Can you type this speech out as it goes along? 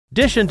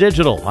Dish and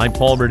Digital, I'm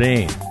Paul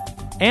Murnane.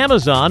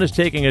 Amazon is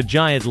taking a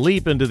giant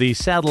leap into the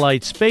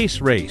satellite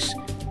space race.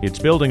 It's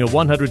building a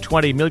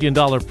 $120 million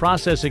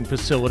processing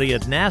facility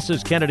at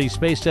NASA's Kennedy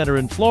Space Center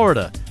in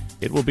Florida.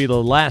 It will be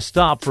the last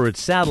stop for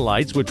its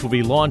satellites, which will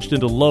be launched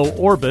into low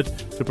orbit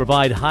to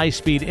provide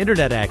high-speed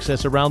internet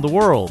access around the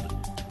world.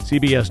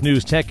 CBS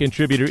News tech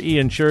contributor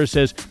Ian Sherr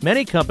says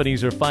many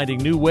companies are finding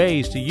new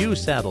ways to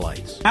use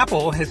satellites.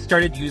 Apple has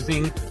started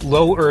using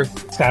low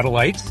Earth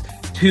satellites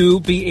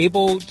to be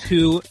able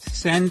to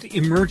send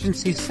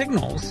emergency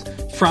signals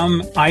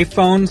from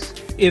iPhones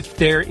if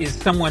there is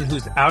someone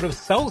who's out of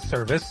cell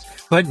service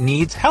but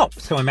needs help.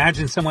 So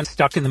imagine someone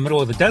stuck in the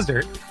middle of the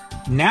desert.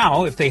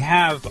 Now, if they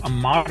have a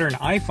modern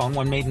iPhone,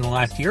 one made in the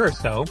last year or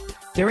so,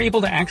 they're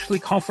able to actually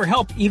call for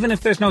help, even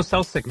if there's no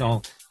cell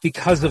signal,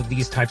 because of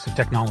these types of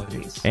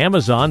technologies.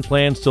 Amazon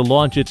plans to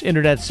launch its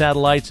internet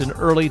satellites in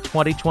early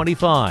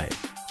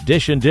 2025.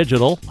 Dish and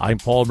Digital, I'm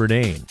Paul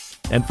Murnane.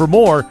 And for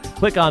more,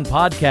 click on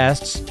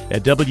podcasts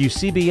at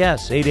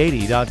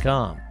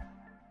WCBS880.com.